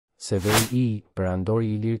Severi I,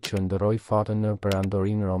 Perandori Ilir që ndërroi fatën në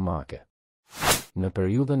Perandorinë Romake. Në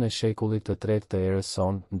periudhën e shekullit të tretë të erës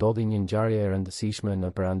sonë, ndodhi një ngjarje e rëndësishme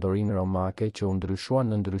në Perandorinë Romake që u ndryshua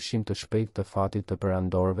në ndryshim të shpejtë të fatit të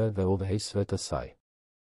perandorëve dhe udhëheqësve të saj.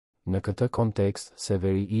 Në këtë kontekst,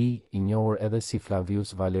 Severi I, i njohur edhe si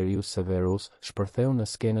Flavius Valerius Severus, shpërtheu në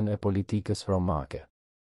skenën e politikës romake.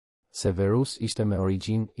 Severus ishte me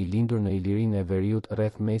origjinë I lindur në Ilirinë e Veriut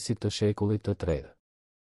rreth mesit të shekullit të tretë.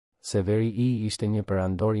 Severi I ishte një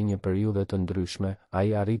perandor I një periudhe të ndryshme,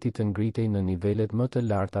 ai arriti të ngritej në nivelet më të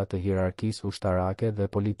larta të hierarkisë ushtarake dhe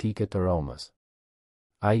politike të Romës.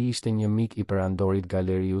 Ai ishte një mik I perandorit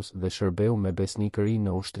Galerius dhe shërbeu me besnikëri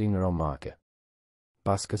në ushtrinë romake.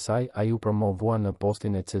 Pas kësaj, ai u promovua në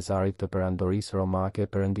postin e Cezarit të perandorisë romake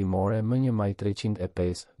perëndimore më 1 maj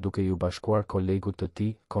 305, duke ju bashkuar kolegut të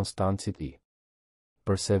tij, Konstancit I.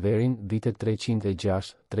 Për Severin, vitet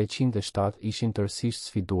 306-307 ishin tërësisht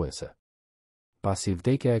sfiduese. Pasi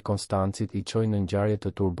vdekja e Konstancit I çoi në ngjarje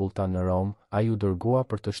të turbullta në Rom, ai u dërgua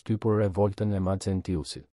për të shtypur revoltën e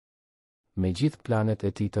Maxentiusit. Me gjithë planet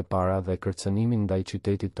e tij të para dhe kërcënimin ndaj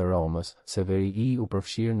qytetit të Romës, Severi I u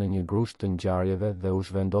përfshirë në një grusht të ngjarjeve dhe u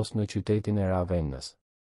zhvendos në qytetin e Ravennës.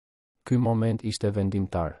 Ky moment ishte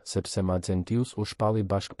vendimtar, sepse Maxentius u shpalli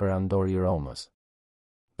bashkëperandor I Romës.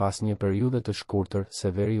 Pas një periudhe të shkurtër,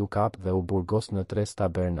 Severi u kap dhe u burgos në Tres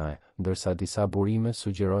Tabernae, ndërsa disa burime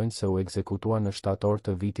sugjerojnë se u ekzekutua në shtator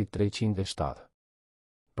të vitit 307.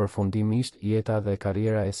 Përfundimisht, jeta dhe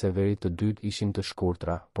karriera e Severit të dytë ishin të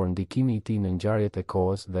shkurtra, por ndikimi I tij në ngjarjet e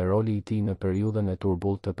kohës dhe roli I tij në periudhën e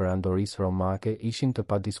turbulltë të perandorisë romake ishin të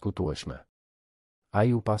padiskutueshme.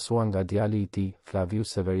 Ai u pasua nga djali I tij,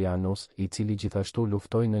 Flavius Severianus, I cili gjithashtu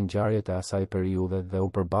luftoi në ngjarjet e asaj periudhe dhe u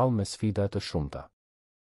përball me sfida të shumta.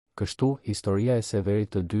 Kështu, historia e Severit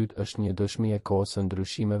të dytë është një dëshmi e kohës së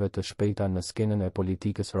ndryshimeve të shpejta në skenën e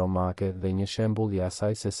politikës romake dhe një shembull I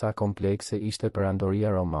asaj se sa komplekse ishte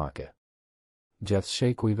perandoria romake. Gjatë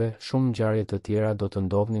shekujve, shumë ngjarje të tjera do të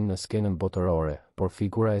ndodhnin në skenën botërore, por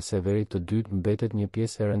figura e Severit të dytë mbetet një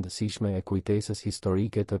pjesë e rëndësishme e kujtesës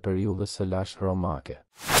historike të periudhës së lashtë romake.